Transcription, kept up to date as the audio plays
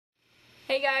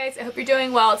Hey guys, I hope you're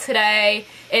doing well today.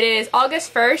 It is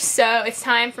August 1st, so it's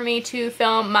time for me to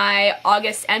film my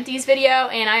August Empties video,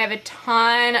 and I have a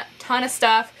ton of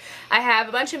stuff. I have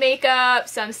a bunch of makeup,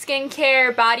 some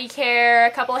skincare, body care, a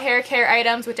couple of hair care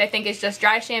items, which I think is just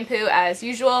dry shampoo as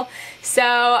usual. So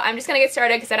I'm just going to get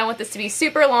started because I don't want this to be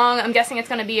super long. I'm guessing it's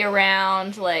going to be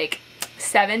around like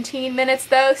 17 minutes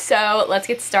though, so let's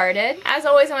get started. As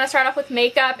always, I'm going to start off with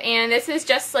makeup, and this is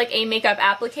just like a makeup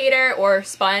applicator or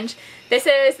sponge. This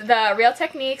is the Real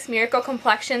Techniques Miracle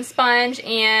Complexion Sponge,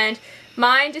 and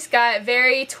mine just got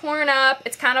very torn up.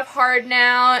 It's kind of hard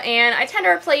now, and I tend to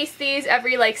replace these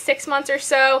every like 6 months or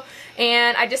so,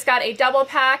 and I just got a double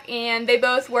pack, and they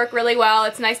both work really well.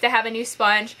 It's nice to have a new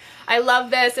sponge. I love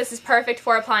this. This is perfect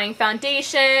for applying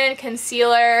foundation,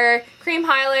 concealer, cream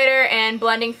highlighter, and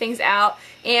blending things out.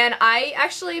 And I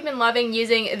actually have been loving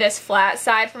using this flat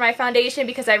side for my foundation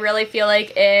because I really feel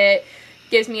like it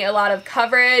gives me a lot of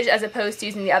coverage as opposed to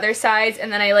using the other sides.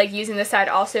 And then I like using this side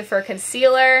also for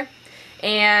concealer.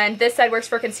 And this side works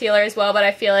for concealer as well, but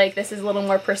I feel like this is a little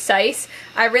more precise.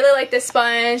 I really like this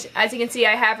sponge. As you can see,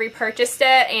 I have repurchased it,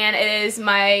 and it is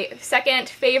my second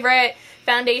favorite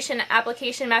foundation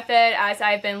application method, as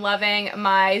I've been loving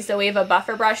my Zoeva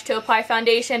buffer brush to apply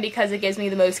foundation because it gives me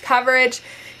the most coverage,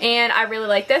 and I really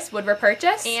like this. Would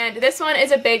repurchase. And this one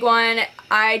is a big one.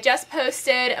 I just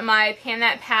posted my Pan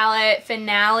That Palette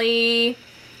finale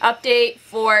update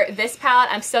for this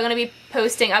palette. I'm still going to be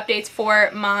posting updates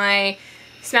for my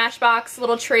Smashbox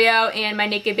Little Trio and my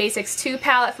Naked Basics 2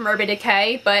 palette from Urban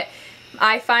Decay, but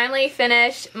I finally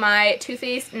finished my Too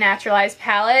Faced Naturalized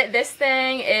palette. This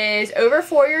thing is over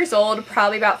 4 years old,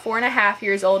 probably about 4.5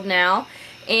 years old now,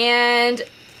 and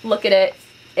look at it.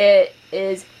 It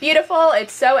is beautiful.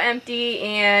 It's so empty,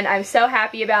 and I'm so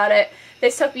happy about it.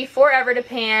 This took me forever to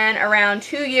pan, around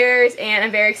 2 years, and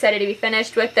I'm very excited to be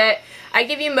finished with it. I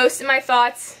give you most of my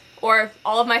thoughts, or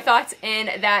all of my thoughts,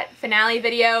 in that finale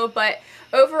video, but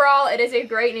overall, it is a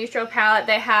great neutral palette.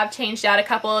 They have changed out a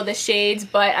couple of the shades,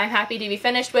 but I'm happy to be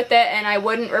finished with it, and I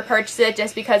wouldn't repurchase it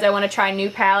just because I want to try new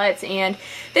palettes, and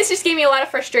this just gave me a lot of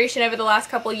frustration over the last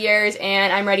couple years,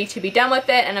 and I'm ready to be done with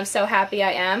it, and I'm so happy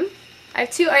I am. I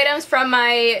have two items from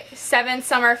my 7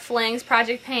 Summer Flings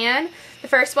project pan. The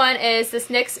first one is this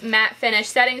NYX Matte Finish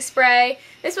setting spray.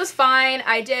 This was fine.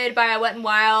 I did buy a Wet n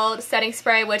Wild setting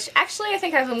spray, which actually I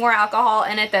think has more alcohol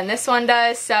in it than this one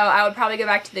does, so I would probably go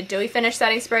back to the Dewy Finish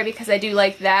setting spray because I do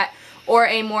like that, or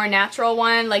a more natural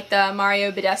one like the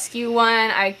Mario Badescu one.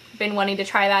 I've been wanting to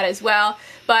try that as well,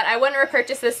 but I wouldn't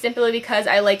repurchase this simply because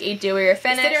I like a dewier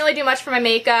finish. This didn't really do much for my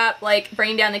makeup, like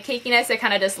bringing down the cakiness. I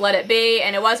kind of just let it be,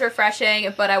 and it was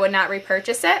refreshing, but I would not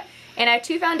repurchase it. And I have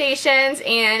two foundations,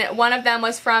 and one of them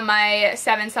was from my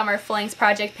 7 Summer Flings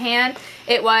project pan.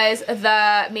 It was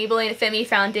the Maybelline Fit Me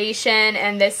foundation,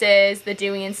 and this is the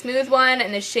Dewy and Smooth one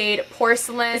in the shade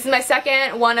Porcelain. This is my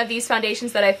second one of these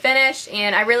foundations that I finished,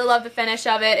 and I really love the finish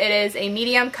of it. It is a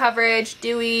medium coverage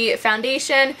dewy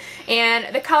foundation,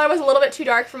 and the color was a little bit too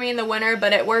dark for me in the winter,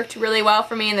 but it worked really well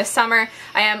for me in the summer.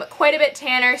 I am quite a bit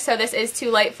tanner, so this is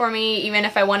too light for me even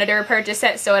if I wanted to repurchase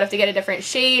it, so I'd have to get a different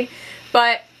shade.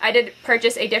 But I did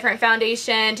purchase a different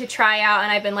foundation to try out,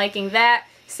 and I've been liking that.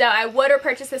 So I would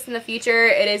repurchase this in the future.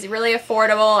 It is really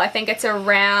affordable. I think it's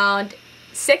around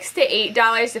 $6 to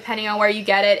 $8 depending on where you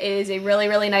get it. It is a really,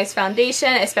 really nice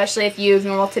foundation, especially if you have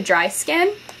normal to dry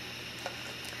skin.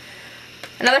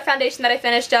 Another foundation that I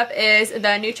finished up is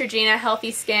the Neutrogena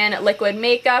Healthy Skin Liquid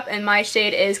Makeup, and my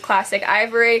shade is Classic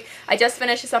Ivory. I just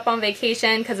finished this up on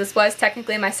vacation because this was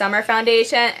technically my summer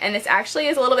foundation, and this actually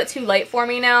is a little bit too light for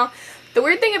me now. The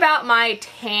weird thing about my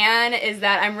tan is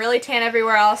that I'm really tan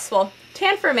everywhere else. Well,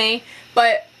 tan for me,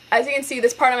 but as you can see,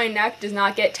 this part of my neck does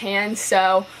not get tan,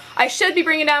 so I should be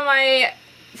bringing down my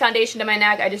foundation to my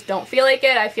neck. I just don't feel like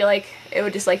it. I feel like it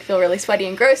would just like feel really sweaty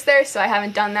and gross there, so I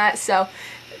haven't done that. So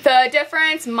the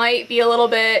difference might be a little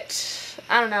bit,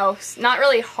 I don't know, not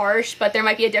really harsh, but there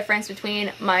might be a difference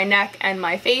between my neck and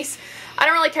my face. I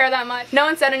don't really care that much. No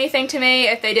one said anything to me.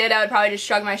 If they did, I would probably just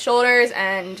shrug my shoulders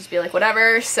and just be like,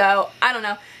 whatever. So, I don't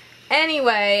know.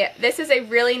 Anyway, this is a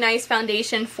really nice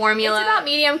foundation formula. It's about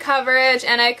medium coverage,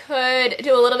 and I could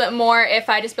do a little bit more if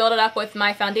I just build it up with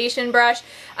my foundation brush.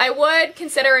 I would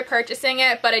consider repurchasing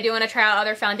it, but I do want to try out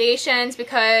other foundations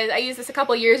because I used this a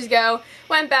couple years ago,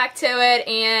 went back to it,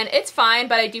 and it's fine,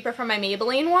 but I do prefer my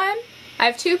Maybelline one. I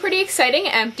have two pretty exciting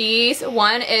empties.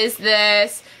 One is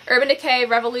this Urban Decay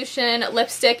Revolution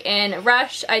lipstick in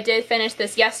Rush. I did finish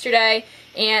this yesterday,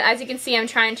 and as you can see, I'm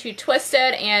trying to twist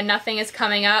it and nothing is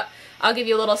coming up. I'll give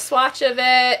you a little swatch of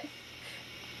it.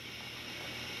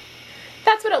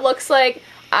 That's what it looks like.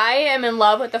 I am in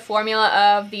love with the formula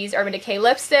of these Urban Decay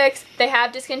lipsticks. They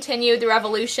have discontinued the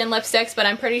Revolution lipsticks, but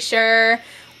I'm pretty sure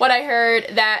what I heard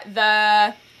that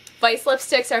the Vice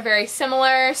lipsticks are very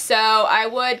similar, so I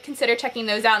would consider checking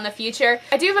those out in the future.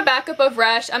 I do have a backup of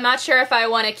Rush. I'm not sure if I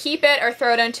want to keep it or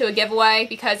throw it into a giveaway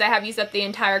because I have used up the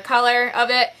entire color of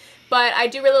it. But I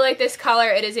do really like this color.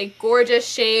 It is a gorgeous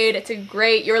shade. It's a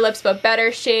great Your Lips But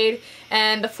Better shade,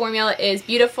 and the formula is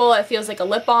beautiful. It feels like a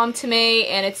lip balm to me,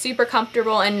 and it's super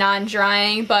comfortable and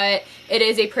non-drying, but it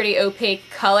is a pretty opaque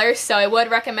color, so I would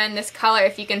recommend this color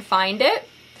if you can find it.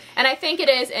 And I think it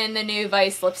is in the new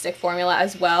Vice lipstick formula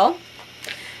as well.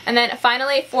 And then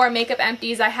finally, for Makeup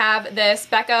Empties, I have this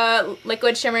Becca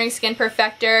Liquid Shimmering Skin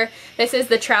Perfecter. This is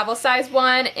the travel size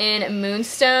one in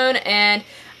Moonstone, and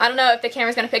I don't know if the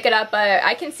camera's going to pick it up, but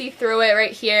I can see through it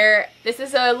right here. This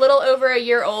is a little over a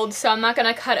year old, so I'm not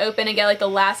going to cut open and get like the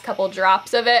last couple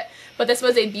drops of it. But this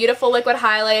was a beautiful liquid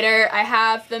highlighter. I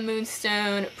have the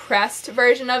Moonstone pressed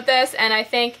version of this, and I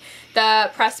think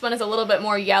the pressed one is a little bit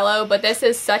more yellow, but this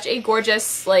is such a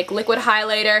gorgeous like liquid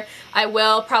highlighter. I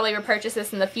will probably repurchase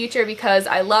this in the future because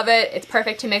I love it. It's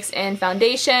perfect to mix in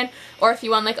foundation, or if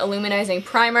you want like a luminizing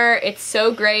primer, it's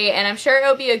so great, and I'm sure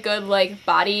it'll be a good like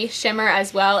body shimmer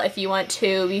as well if you want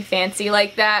to be fancy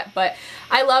like that. But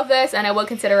I love this and I will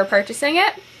consider repurchasing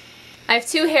it. I have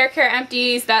two hair care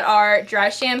empties that are dry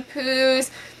shampoos.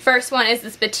 First one is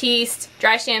this Batiste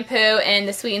dry shampoo and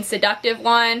the Sweet and Seductive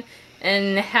one,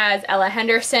 and it has Ella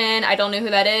Henderson, I don't know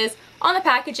who that is, on the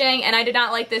packaging, and I did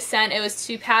not like this scent. It was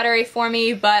too powdery for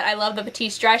me, but I love the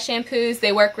Batiste dry shampoos.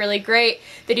 They work really great.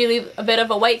 They do leave a bit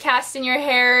of a white cast in your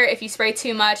hair if you spray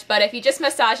too much, but if you just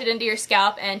massage it into your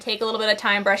scalp and take a little bit of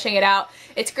time brushing it out,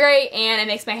 it's great, and it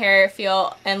makes my hair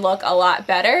feel and look a lot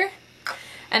better.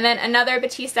 And then another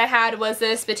Batiste I had was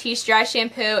this Batiste dry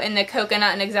shampoo in the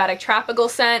Coconut and Exotic Tropical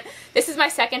scent. This is my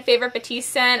second favorite Batiste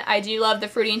scent. I do love the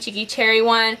Fruity and Cheeky Cherry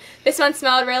one. This one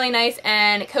smelled really nice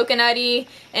and coconutty,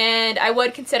 and I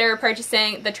would consider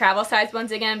purchasing the travel size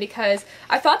ones again because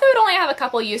I thought they would only have a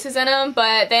couple uses in them,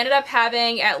 but they ended up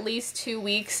having at least 2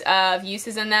 weeks of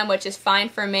uses in them, which is fine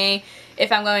for me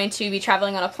if I'm going to be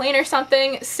traveling on a plane or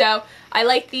something. So I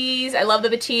like these. I love the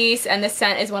Batiste, and this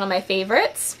scent is one of my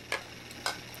favorites.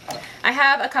 I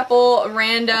have a couple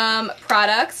random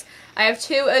products. I have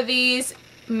two of these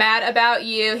Mad About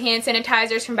You hand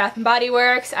sanitizers from Bath & Body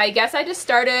Works. I guess I just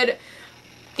started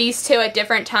these two at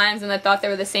different times and I thought they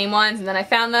were the same ones, and then I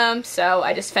found them, so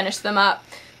I just finished them up.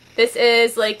 This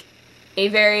is like a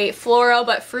very floral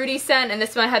but fruity scent, and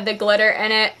this one had the glitter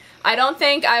in it. I don't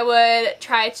think I would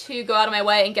try to go out of my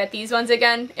way and get these ones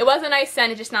again. It was a nice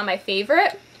scent, it's just not my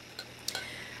favorite.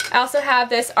 I also have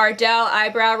this Ardell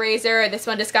eyebrow razor. This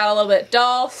one just got a little bit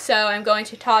dull, so I'm going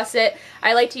to toss it.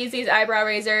 I like to use these eyebrow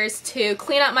razors to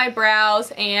clean up my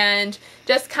brows and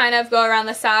just kind of go around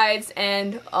the sides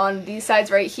and on these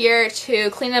sides right here to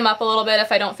clean them up a little bit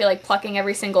if I don't feel like plucking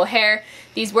every single hair.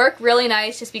 These work really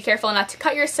nice. Just be careful not to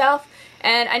cut yourself.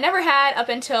 And I never had up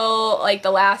until like the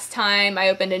last time I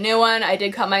opened a new one. I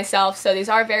did cut myself, so these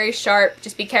are very sharp.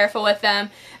 Just be careful with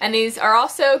them. And these are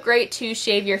also great to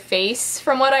shave your face,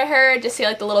 from what I heard, to see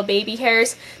like the little baby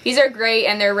hairs. These are great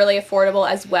and they're really affordable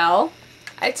as well.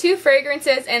 I have two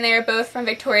fragrances and they are both from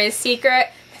Victoria's Secret.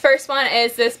 The first one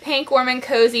is this Pink Warm and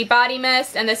Cozy Body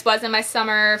Mist, and this was in my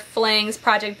Summer Flings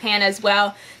project pan as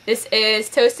well. This is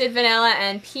Toasted Vanilla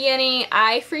and Peony.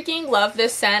 I freaking love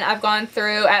this scent. I've gone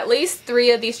through at least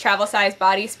 3 of these travel size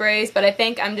body sprays, but I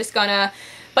think I'm just gonna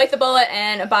bite the bullet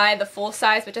and buy the full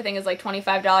size, which I think is like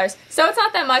 $25. So it's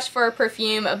not that much for a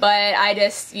perfume, but I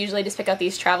just usually just pick up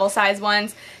these travel size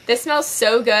ones. This smells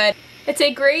so good. It's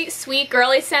a great sweet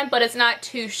girly scent, but it's not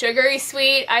too sugary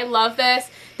sweet. I love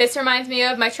this. This reminds me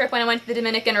of my trip when I went to the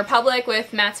Dominican Republic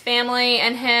with Matt's family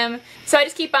and him. So I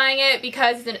just keep buying it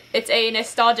because it's a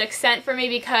nostalgic scent for me,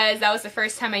 because that was the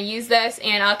first time I used this,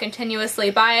 and I'll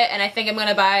continuously buy it, and I think I'm going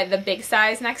to buy the big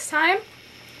size next time.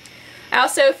 I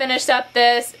also finished up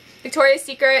this Victoria's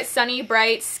Secret Sunny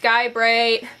Bright Sky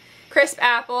Bright Crisp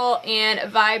Apple and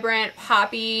Vibrant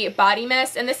Poppy Body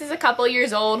Mist, and this is a couple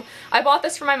years old. I bought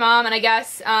this for my mom, and I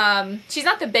guess she's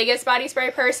not the biggest body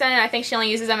spray person, and I think she only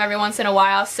uses them every once in a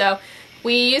while, so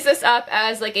we use this up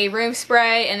as like a room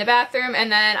spray in the bathroom,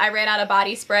 and then I ran out of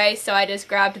body spray, so I just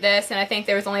grabbed this, and I think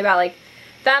there was only about like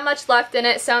that much left in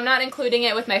it, so I'm not including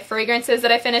it with my fragrances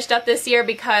that I finished up this year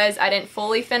because I didn't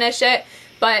fully finish it.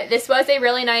 But this was a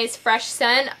really nice fresh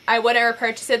scent. I wouldn't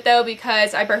repurchase it though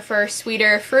because I prefer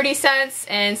sweeter fruity scents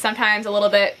and sometimes a little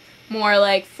bit more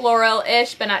like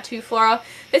floral-ish, but not too floral.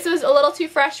 This was a little too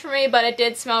fresh for me, but it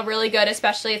did smell really good,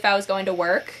 especially if I was going to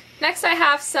work. Next I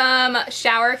have some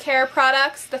shower care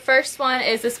products. The first one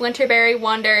is this Winterberry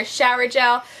Wonder Shower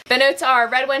Gel. The notes are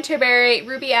Red Winterberry,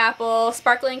 Ruby Apple,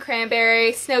 Sparkling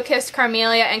Cranberry, Snow-Kissed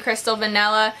Carmelia, and Crystal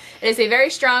Vanilla. It is a very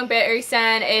strong berry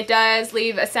scent. It does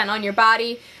leave a scent on your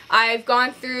body. I've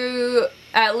gone through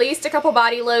at least a couple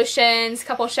body lotions, a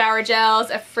couple shower gels,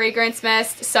 a fragrance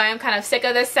mist, so I am kind of sick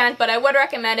of this scent, but I would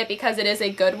recommend it because it is a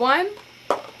good one.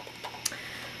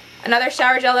 Another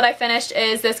shower gel that I finished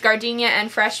is this Gardenia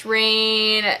and Fresh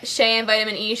Rain Shea and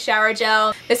Vitamin E Shower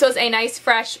Gel. This was a nice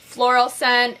fresh floral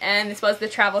scent, and this was the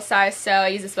travel size, so I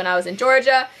used this when I was in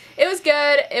Georgia. It was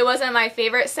good. It wasn't my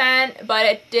favorite scent, but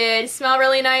it did smell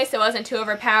really nice. It wasn't too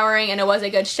overpowering, and it was a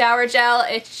good shower gel.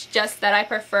 It's just that I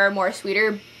prefer more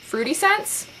sweeter, fruity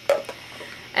scents.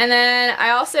 And then I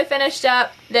also finished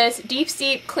up this Deep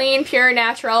Steep Clean Pure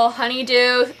Natural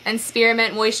Honeydew and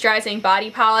Spearmint Moisturizing Body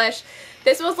Polish.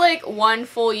 This was like one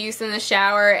full use in the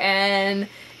shower, and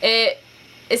it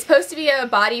is supposed to be a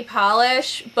body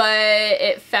polish, but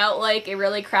it felt like a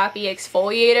really crappy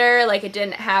exfoliator. Like, it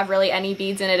didn't have really any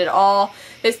beads in it at all.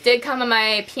 This did come in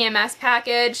my PMS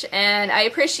package, and I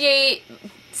appreciate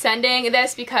sending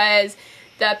this because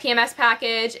the PMS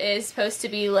package is supposed to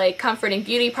be like comfort and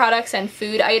beauty products and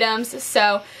food items,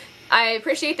 so I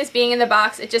appreciate this being in the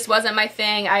box. It just wasn't my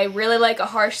thing. I really like a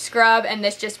harsh scrub, and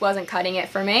this just wasn't cutting it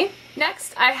for me.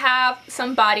 Next, I have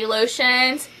some body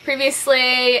lotions.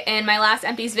 Previously, in my last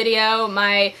Empties video,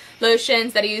 my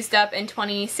lotions that I used up in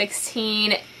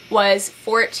 2016 was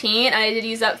 14, and I did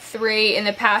use up 3 in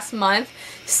the past month.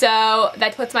 So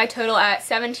that puts my total at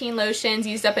 17 lotions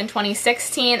used up in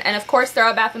 2016, and of course they're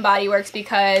all Bath & Body Works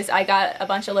because I got a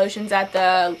bunch of lotions at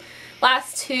the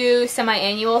last 2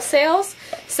 semi-annual sales.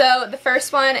 So the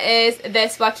first one is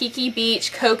this Waikiki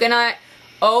Beach Coconut.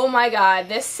 Oh my god,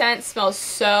 this scent smells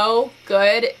so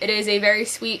good. It is a very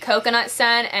sweet coconut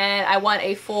scent, and I want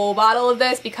a full bottle of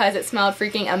this because it smelled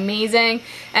freaking amazing.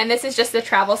 And this is just the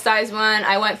travel size one.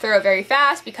 I went through it very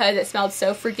fast because it smelled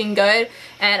so freaking good,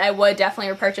 and I would definitely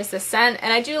repurchase this scent.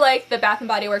 And I do like the Bath &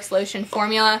 Body Works lotion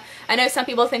formula. I know some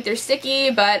people think they're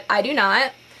sticky, but I do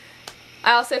not.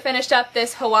 I also finished up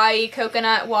this Hawaii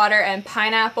Coconut Water and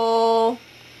Pineapple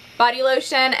body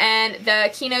lotion, and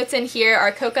the keynotes in here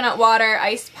are coconut water,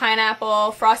 iced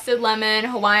pineapple, frosted lemon,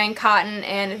 Hawaiian cotton,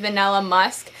 and vanilla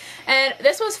musk. And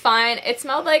this was fine. It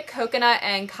smelled like coconut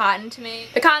and cotton to me.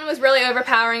 The cotton was really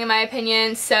overpowering in my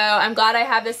opinion, so I'm glad I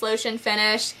have this lotion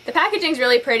finished. The packaging's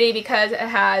really pretty because it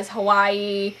has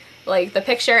Hawaii, like the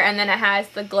picture, and then it has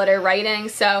the glitter writing,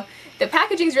 so the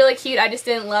packaging's really cute. I just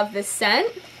didn't love the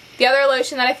scent. The other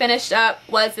lotion that I finished up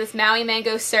was this Maui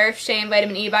Mango Surf Shea and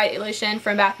Vitamin E Body Lotion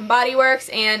from Bath & Body Works,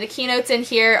 and the keynotes in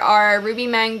here are Ruby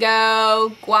Mango,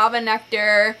 Guava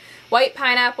Nectar, White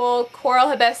Pineapple, Coral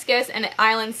Hibiscus, and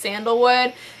Island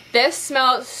Sandalwood. This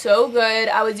smells so good.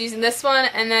 I was using this one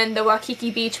and then the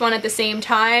Waikiki Beach one at the same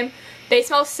time. They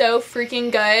smell so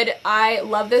freaking good. I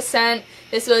love this scent.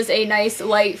 This was a nice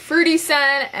light fruity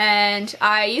scent, and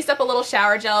I used up a little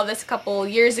shower gel of this a couple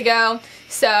years ago,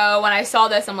 so when I saw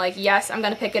this I'm like, yes, I'm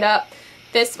gonna pick it up.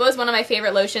 This was one of my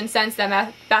favorite lotion scents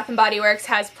that Bath & Body Works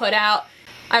has put out.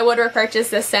 I would repurchase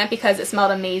this scent because it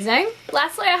smelled amazing.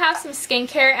 Lastly, I have some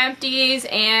skincare empties,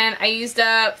 and I used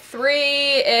up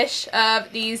 3-ish of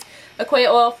these Aqua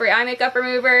oil-free eye makeup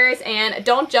removers, and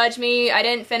don't judge me, I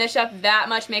didn't finish up that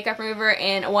much makeup remover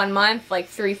in 1 month, like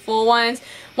 3 full ones.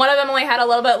 One of them only had a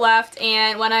little bit left,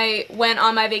 and when I went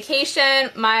on my vacation,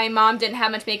 my mom didn't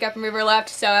have much makeup remover left,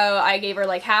 so I gave her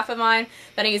like half of mine.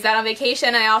 Then I used that on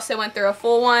vacation. I also went through a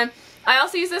full one. I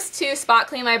also use this to spot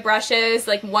clean my brushes,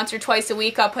 like once or twice a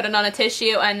week. I'll put it on a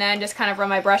tissue and then just kind of run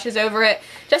my brushes over it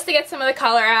just to get some of the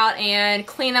color out and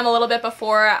clean them a little bit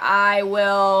before I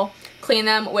will clean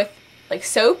them with like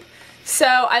soap. So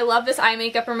I love this eye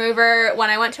makeup remover. When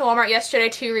I went to Walmart yesterday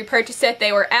to repurchase it,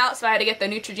 they were out, so I had to get the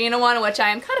Neutrogena one, which I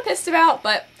am kind of pissed about,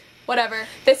 but whatever.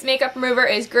 This makeup remover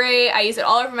is great. I use it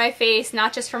all over my face,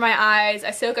 not just for my eyes.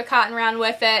 I soak a cotton round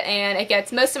with it, and it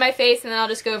gets most of my face, and then I'll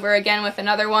just go over again with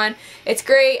another one. It's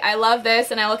great. I love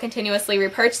this, and I will continuously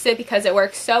repurchase it because it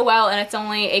works so well, and it's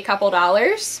only a couple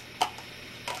dollars.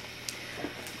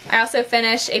 I also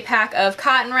finished a pack of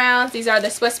cotton rounds. These are the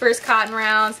Whispers cotton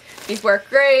rounds. These work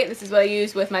great. This is what I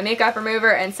use with my makeup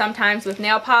remover and sometimes with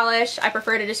nail polish. I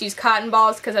prefer to just use cotton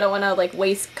balls because I don't want to like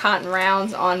waste cotton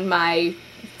rounds on my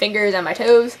fingers and my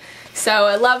toes. So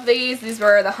I love these. These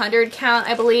were the 100 count,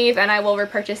 I believe, and I will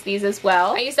repurchase these as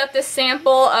well. I used up this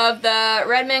sample of the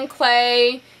Redmond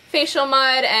Clay facial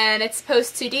mud, and it's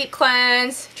supposed to deep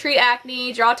cleanse, treat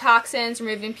acne, draw toxins,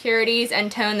 remove impurities,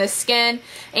 and tone the skin.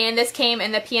 And this came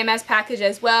in the PMS package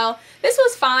as well. This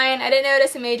was fine. I didn't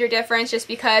notice a major difference just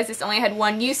because this only had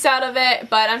one use out of it,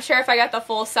 but I'm sure if I got the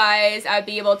full size, I'd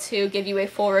be able to give you a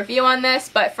full review on this,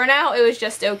 but for now, it was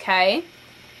just okay.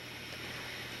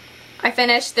 I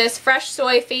finished this Fresh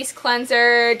Soy Face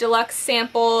Cleanser Deluxe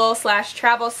Sample /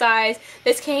 Travel Size.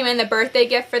 This came in the birthday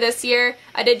gift for this year.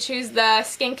 I did choose the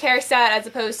skincare set as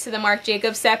opposed to the Marc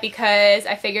Jacobs set because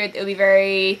I figured it would be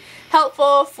very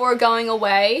helpful for going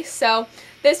away. So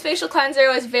this facial cleanser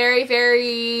was very,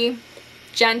 very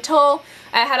gentle.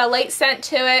 It had a light scent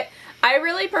to it. I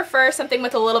really prefer something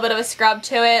with a little bit of a scrub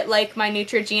to it, like my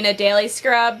Neutrogena Daily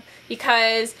Scrub,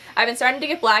 because I've been starting to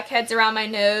get blackheads around my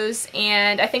nose,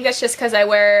 and I think that's just because I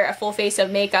wear a full face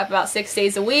of makeup about 6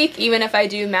 days a week, even if I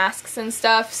do masks and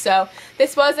stuff. So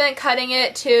this wasn't cutting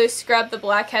it to scrub the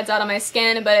blackheads out of my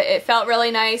skin, but it felt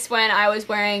really nice when I was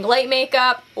wearing light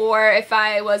makeup or if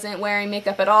I wasn't wearing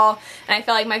makeup at all, and I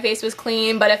felt like my face was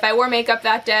clean. But if I wore makeup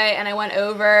that day and I went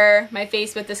over my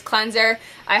face with this cleanser,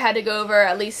 I had to go over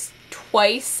at least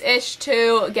twice-ish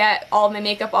to get all of my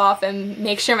makeup off and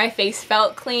make sure my face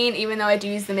felt clean, even though I do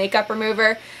use the makeup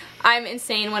remover. I'm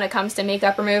insane when it comes to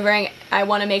makeup removing. I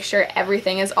want to make sure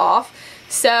everything is off.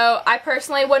 So I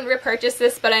personally wouldn't repurchase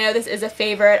this, but I know this is a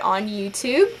favorite on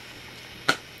YouTube.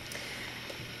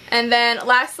 And then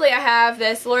lastly, I have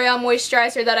this L'Oreal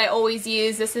moisturizer that I always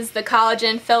use. This is the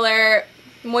Collagen Filler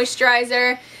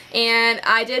Moisturizer. And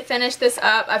I did finish this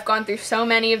up. I've gone through so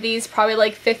many of these, probably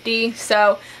like 50,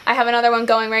 so I have another one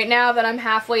going right now that I'm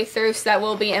halfway through, so that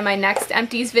will be in my next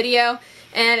Empties video.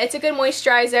 And it's a good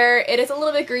moisturizer. It is a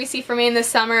little bit greasy for me in the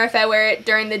summer if I wear it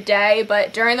during the day,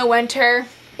 but during the winter,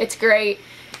 it's great.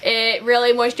 It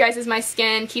really moisturizes my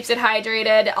skin, keeps it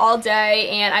hydrated all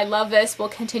day, and I love this. We'll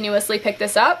continuously pick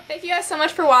this up. Thank you guys so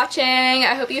much for watching.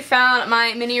 I hope you found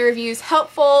my mini reviews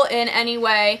helpful in any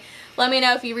way. Let me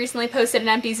know if you recently posted an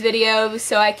Empties video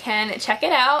so I can check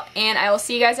it out, and I will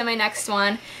see you guys in my next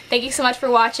one. Thank you so much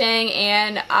for watching,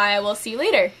 and I will see you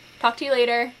later. Talk to you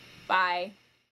later. Bye.